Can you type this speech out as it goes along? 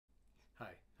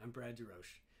I'm Brad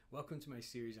DeRoche. Welcome to my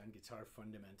series on guitar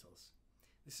fundamentals.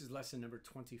 This is lesson number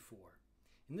 24.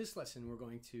 In this lesson, we're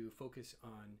going to focus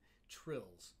on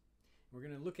trills. We're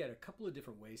going to look at a couple of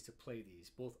different ways to play these,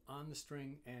 both on the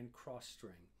string and cross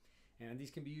string. And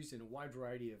these can be used in a wide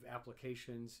variety of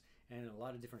applications and in a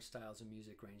lot of different styles of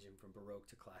music, ranging from Baroque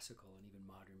to classical and even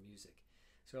modern music.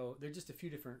 So there are just a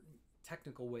few different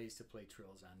technical ways to play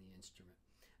trills on the instrument.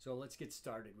 So let's get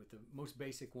started with the most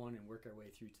basic one and work our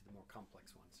way through to the more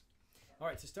complex ones. All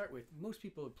right, to start with, most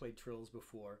people have played trills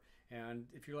before, and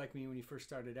if you're like me, when you first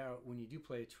started out, when you do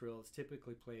play a trill, it's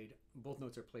typically played, both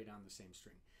notes are played on the same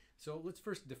string. So let's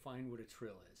first define what a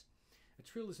trill is. A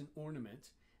trill is an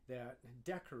ornament that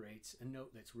decorates a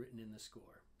note that's written in the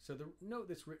score. So the note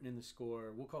that's written in the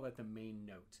score, we'll call that the main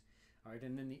note. All right,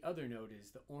 and then the other note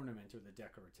is the ornament or the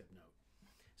decorative note.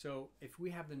 So if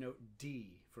we have the note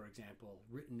D, for example,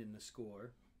 written in the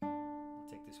score, we'll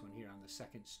take this one here on the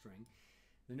second string.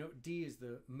 The note D is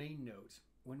the main note.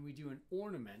 When we do an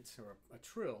ornament or a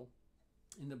trill,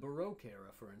 in the Baroque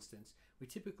era, for instance, we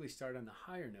typically start on the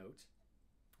higher note,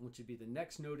 which would be the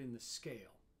next note in the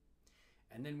scale.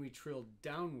 And then we trill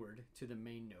downward to the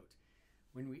main note.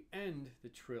 When we end the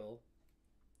trill,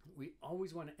 we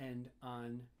always want to end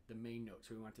on the main note.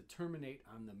 So we want to terminate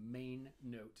on the main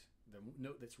note, the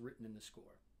note that's written in the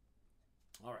score.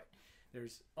 All right,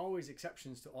 there's always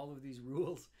exceptions to all of these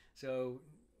rules, so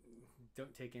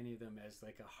don't take any of them as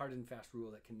like a hard and fast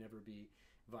rule that can never be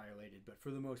violated. But for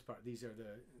the most part, these are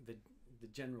the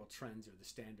general trends or the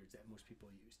standards that most people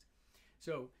used.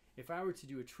 So if I were to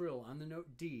do a trill on the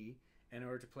note D, and in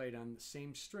order to play it on the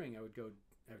same string, I would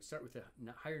start with a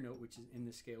higher note, which is in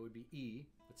the scale would be E.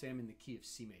 Let's say I'm in the key of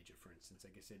C major, for instance. I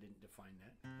guess I didn't define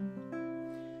that.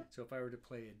 So if I were to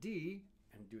play a D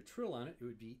and do a trill on it, it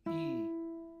would be E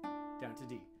down to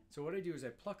D. So what I do is I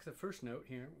pluck the first note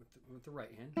here with the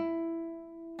right hand,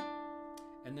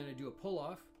 and then I do a pull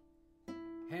off,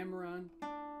 hammer on,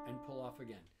 and pull off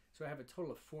again. So I have a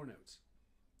total of 4 notes.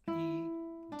 E,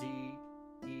 D,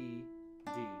 E,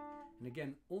 D. And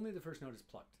again, only the first note is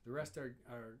plucked. The rest are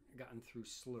gotten through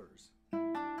slurs.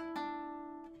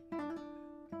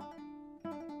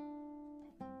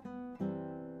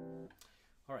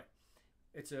 All right,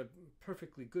 it's a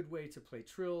perfectly good way to play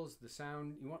trills. The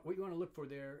sound, what you want to look for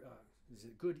there is a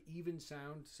good even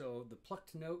sound. So the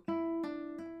plucked note,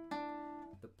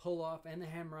 the pull off, and the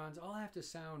hammer-ons all have to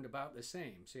sound about the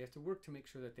same. So you have to work to make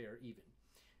sure that they are even.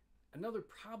 Another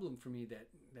problem for me that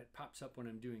pops up when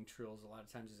I'm doing trills a lot of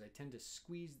times is I tend to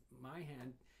squeeze my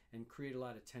hand and create a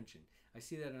lot of tension. I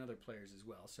see that in other players as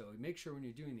well. So make sure when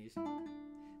you're doing these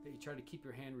that you try to keep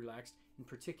your hand relaxed, in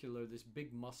particular this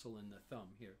big muscle in the thumb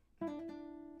here.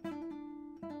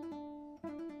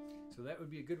 So that would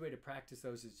be a good way to practice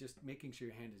those, is just making sure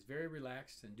your hand is very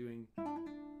relaxed and doing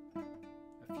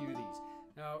a few of these.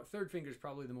 Now, third finger is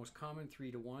probably the most common,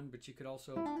 3 to 1, but you could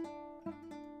also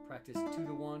practice 2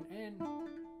 to 1 and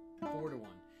 4 to 1.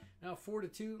 Now 4 to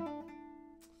 2,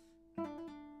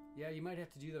 yeah, you might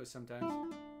have to do those sometimes,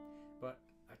 but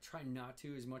I try not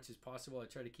to as much as possible. I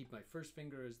try to keep my first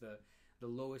finger as the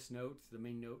lowest note, the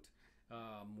main note,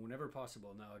 whenever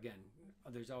possible. Now again,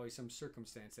 there's always some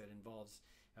circumstance that involves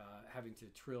having to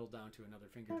trill down to another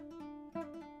finger.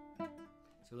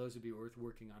 So those would be worth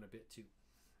working on a bit too.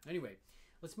 Anyway,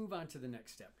 let's move on to the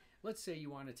next step. Let's say you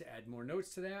wanted to add more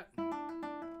notes to that.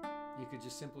 You could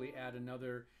just simply add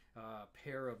another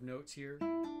pair of notes here to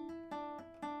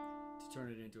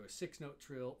turn it into a 6-note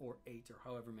trill or 8 or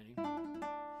however many.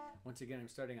 Once again, I'm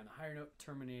starting on the higher note,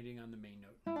 terminating on the main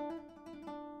note.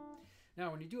 Now,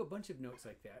 when you do a bunch of notes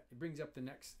like that, it brings up the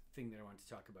next thing that I want to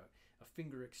talk about, a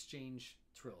finger exchange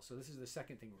trill. So this is the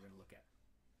second thing we're going to look at.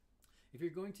 If you're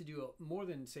going to do more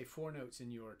than, say, 4 notes in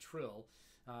your trill,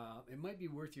 it might be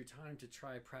worth your time to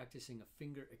try practicing a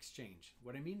finger exchange.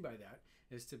 What I mean by that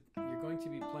is you're going to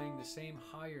be playing the same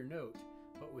higher note,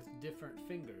 but with different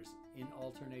fingers in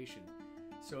alternation.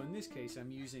 So in this case,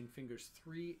 I'm using fingers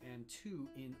 3 and 2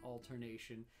 in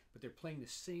alternation, but they're playing the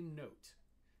same note.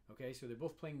 Okay, so they're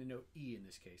both playing the note E in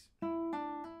this case.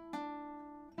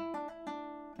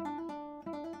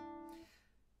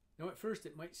 Now, at first,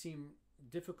 it might seem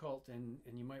difficult and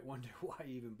you might wonder why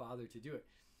you even bother to do it.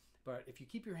 But if you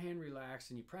keep your hand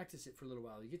relaxed and you practice it for a little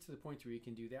while, you get to the point where you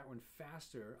can do that one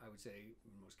faster, I would say,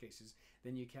 in most cases,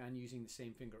 than you can using the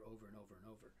same finger over and over and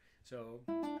over. So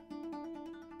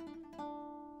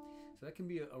that can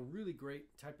be a really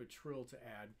great type of trill to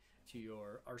add to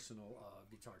your arsenal of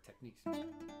guitar techniques.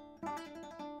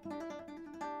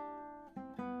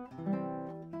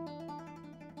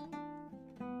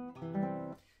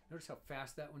 Notice how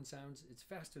fast that one sounds? It's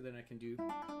faster than I can do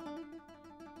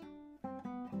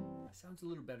a Sounds a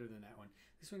little better than that one.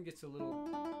 This one gets a little,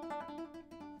 I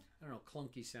don't know,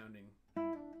 clunky sounding.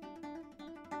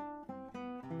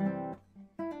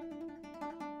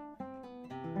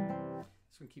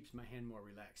 This one keeps my hand more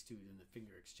relaxed too than the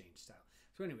finger exchange style.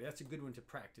 So anyway, that's a good one to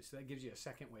practice. So that gives you a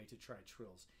second way to try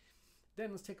trills.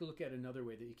 Then let's take a look at another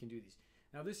way that you can do these.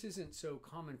 Now this isn't so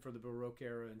common for the Baroque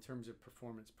era in terms of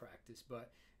performance practice,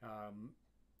 but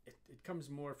it comes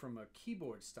more from a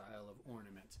keyboard style of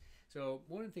ornament. So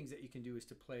one of the things that you can do is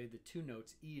to play the two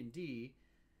notes E and D,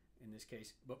 in this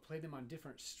case, but play them on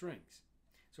different strings.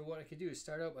 So what I could do is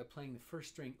start out by playing the first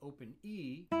string open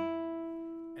E,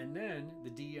 and then the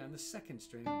D on the second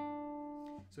string.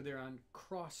 So they're on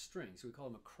cross strings, so we call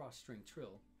them a cross string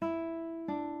trill.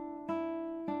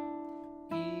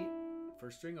 E,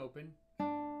 first string open,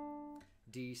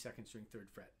 D, second string, third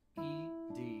fret. E,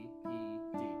 D, E,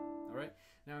 D. All right?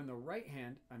 Now in the right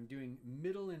hand, I'm doing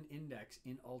middle and index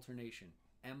in alternation.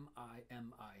 M, I,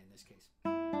 M, I in this case.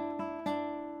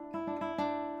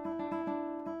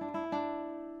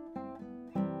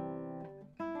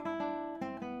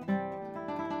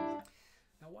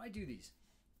 Now why do these?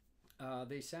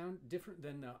 They sound different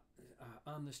than the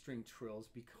on the string trills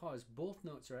because both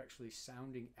notes are actually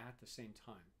sounding at the same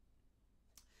time.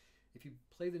 If you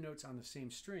play the notes on the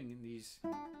same string in this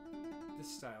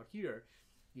style here,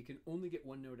 you can only get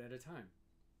one note at a time.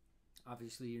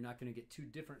 Obviously, you're not going to get two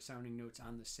different sounding notes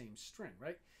on the same string,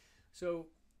 right? So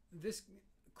this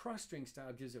cross string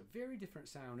style gives a very different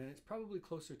sound, and it's probably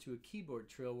closer to a keyboard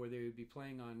trill where they would be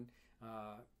playing on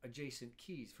adjacent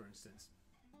keys, for instance.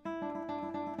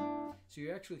 So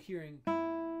you're actually hearing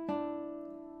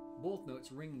both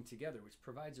notes ringing together, which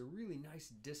provides a really nice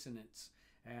dissonance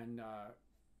and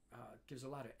gives a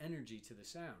lot of energy to the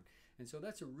sound. And so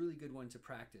that's a really good one to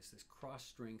practice, this cross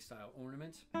string style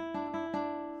ornament.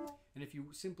 And if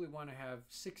you simply want to have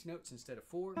 6 notes instead of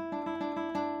 4,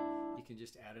 you can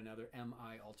just add another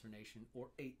MI alternation, or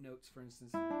 8 notes, for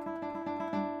instance.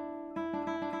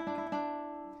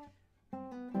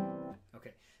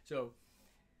 Okay, so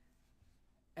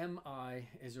MI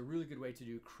is a really good way to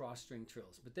do cross string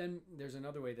trills. But then there's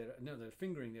another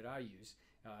fingering that I use.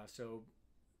 So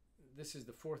this is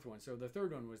the fourth one. So the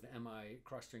third one was the MI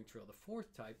cross string trill. The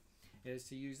fourth type is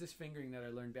to use this fingering that I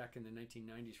learned back in the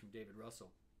 1990s from David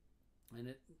Russell. And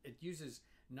it uses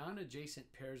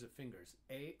non-adjacent pairs of fingers,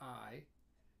 AI,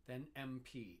 then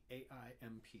MP, AI,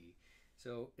 MP.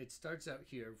 So it starts out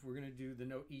here. If we're going to do the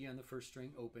note E on the first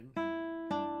string, open,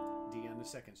 D on the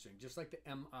second string, just like the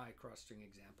MI cross string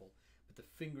example, but the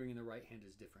fingering in the right hand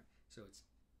is different. So it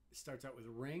starts out with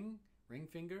ring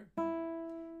finger,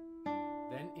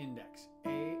 then index,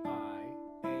 AI,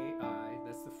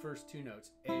 that's the first 2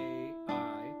 notes,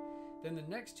 AI. Then the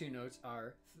next 2 notes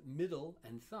are middle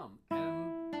and thumb,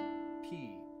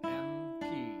 MP,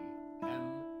 MP,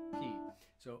 MP.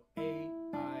 So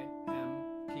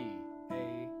A-I-M-P,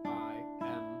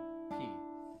 A-I-M-P.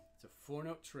 It's a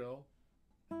 4-note trill.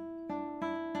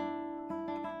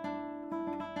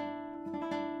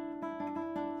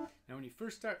 Now when you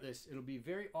first start this, it'll be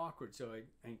very awkward, so I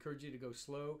encourage you to go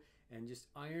slow and just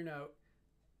iron out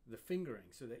the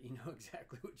fingering so that you know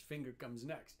exactly which finger comes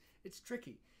next. It's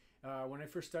tricky. When I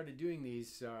first started doing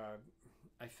these,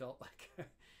 I felt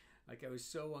like I was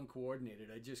so uncoordinated.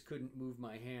 I just couldn't move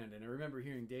my hand. And I remember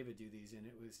hearing David do these, and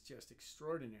it was just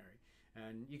extraordinary.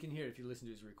 And you can hear it if you listen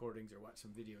to his recordings or watch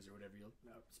some videos or whatever,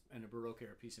 and a Baroque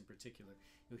era piece in particular.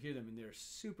 You'll hear them, and they're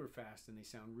super fast, and they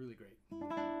sound really great.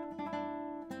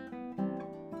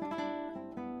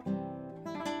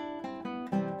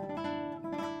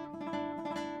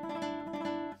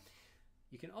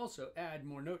 You can also add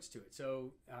more notes to it.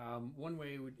 So one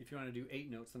way, if you want to do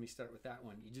 8 notes, let me start with that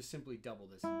one. You just simply double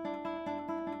this. So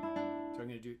I'm going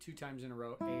to do it 2 times in a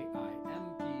row.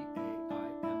 A-I-M-P,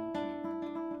 A-I-M-P.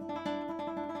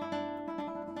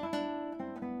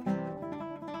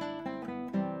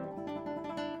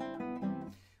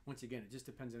 Once again, it just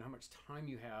depends on how much time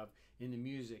you have in the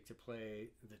music to play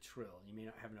the trill. You may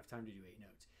not have enough time to do 8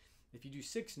 notes. If you do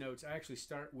 6 notes, I actually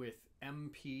start with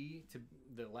MP to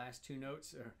the last 2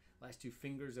 notes, or last 2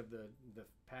 fingers of the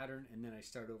pattern, and then I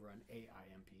start over on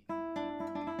A-I-M-P.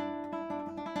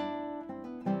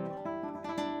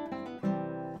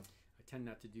 I tend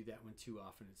not to do that one too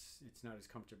often. It's not as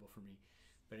comfortable for me.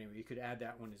 But anyway, you could add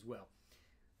that one as well.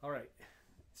 All right,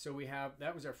 so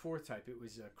that was our 4th type. It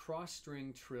was a cross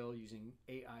string trill using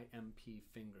A-I-M-P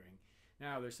fingering.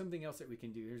 Now, there's something else that we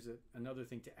can do. Here's another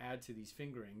thing to add to these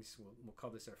fingerings. We'll call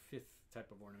this our 5th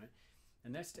type of ornament.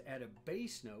 And that's to add a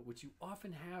bass note, which you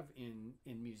often have in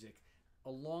music,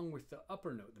 along with the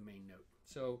upper note, the main note.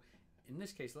 So in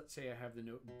this case, let's say I have the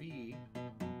note B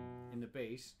in the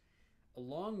bass.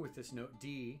 along with this note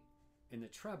D in the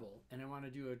treble, and I want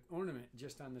to do an ornament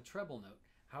just on the treble note.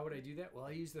 How would I do that? Well,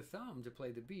 I use the thumb to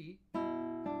play the B,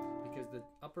 because the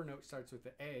upper note starts with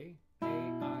the A, I,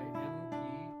 M, P.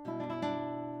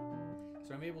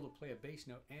 So I'm able to play a bass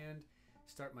note and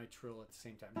start my trill at the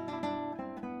same time.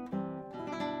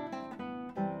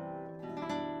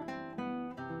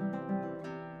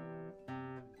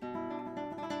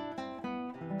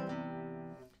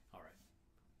 All right.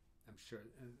 I'm sure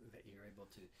that you're able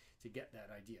to get that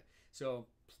idea. So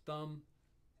thumb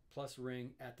plus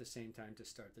ring at the same time to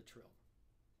start the trill.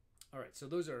 All right, so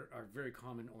those are very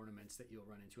common ornaments that you'll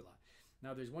run into a lot.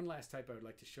 Now there's one last type I would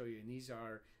like to show you, and these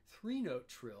are 3-note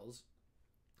trills,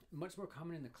 much more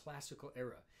common in the classical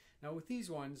era. Now with these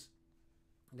ones,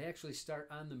 they actually start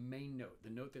on the main note, the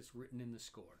note that's written in the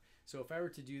score. So if I were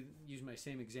to use my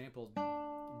same example,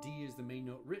 D is the main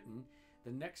note written,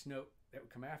 the next note that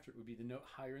would come after it would be the note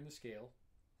higher in the scale,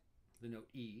 the note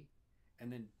E,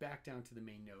 and then back down to the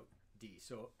main note, D.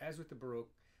 So as with the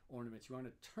Baroque ornaments, you want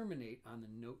to terminate on the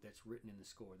note that's written in the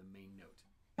score, the main note.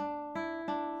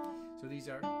 So these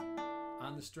are,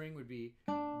 on the string would be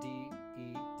D,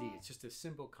 E, D. It's just a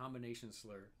simple combination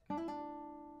slur.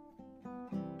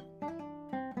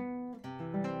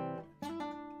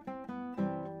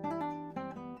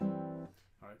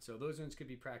 Alright, so those ones could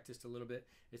be practiced a little bit.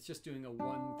 It's just doing a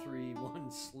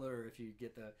 1-3-1 slur if you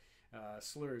get the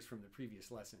slurs from the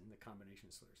previous lesson, the combination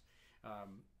slurs.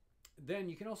 Then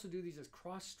you can also do these as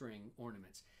cross string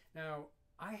ornaments. Now,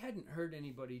 I hadn't heard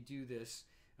anybody do this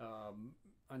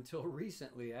until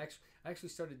recently. I actually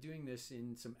started doing this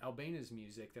in some Albana's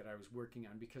music that I was working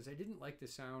on because I didn't like the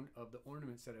sound of the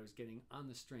ornaments that I was getting on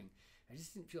the string. I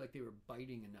just didn't feel like they were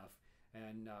biting enough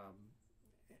and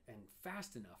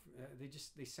fast enough.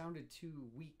 They sounded too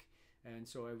weak. And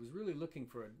so I was really looking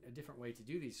for a different way to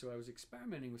do these. So I was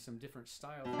experimenting with some different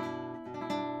styles.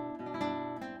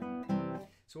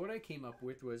 So what I came up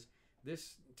with was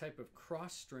this type of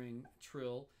cross string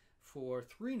trill for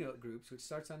 3-note groups, which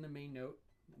starts on the main note,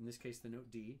 in this case the note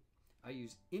D. I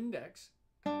use index,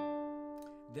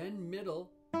 then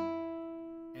middle,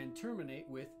 and terminate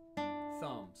with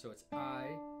thumb. So it's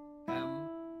I, M,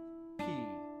 P.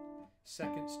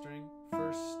 Second string,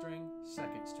 first string,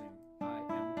 second string, I,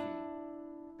 M, P.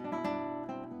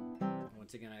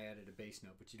 Once again, I added a bass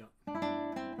note, but you don't.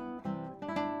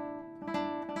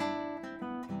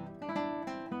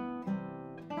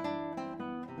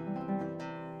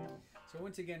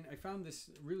 Once again, I found this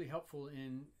really helpful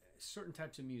in certain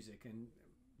types of music, and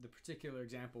the particular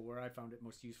example where I found it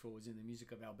most useful was in the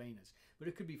music of Albana's, but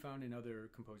it could be found in other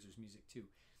composers' music too.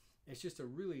 It's just a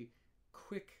really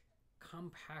quick,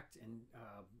 compact, and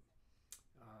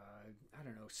I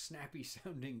don't know, snappy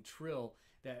sounding trill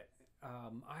that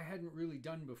I hadn't really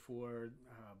done before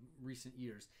recent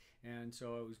years. And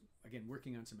so I was, again,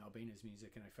 working on some Albana's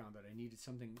music, and I found that I needed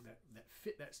something that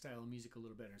fit that style of music a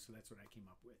little better, so that's what I came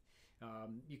up with.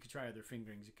 You could try other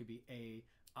fingerings. It could be A,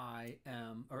 I,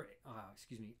 M, or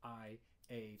I,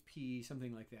 A, P,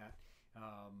 something like that.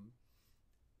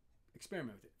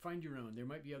 Experiment with it. Find your own. There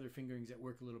might be other fingerings that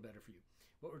work a little better for you.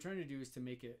 What we're trying to do is to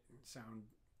make it sound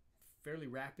fairly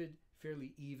rapid,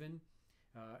 fairly even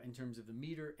in terms of the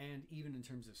meter, and even in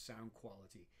terms of sound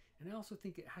quality. And I also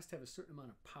think it has to have a certain amount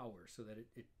of power so that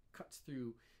it cuts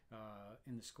through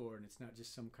in the score, and it's not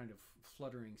just some kind of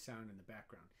fluttering sound in the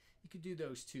background. You could do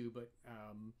those too, but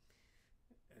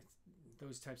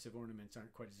those types of ornaments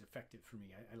aren't quite as effective for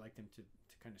me. I like them to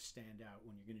kind of stand out.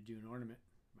 When you're going to do an ornament,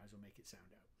 might as well make it sound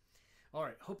out. All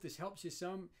right, hope this helps you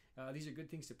some. These are good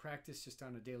things to practice just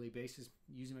on a daily basis.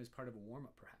 Use them as part of a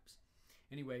warm-up, perhaps.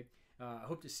 Anyway, I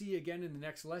hope to see you again in the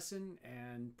next lesson,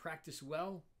 and practice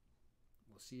well.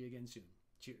 We'll see you again soon.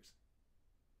 Cheers.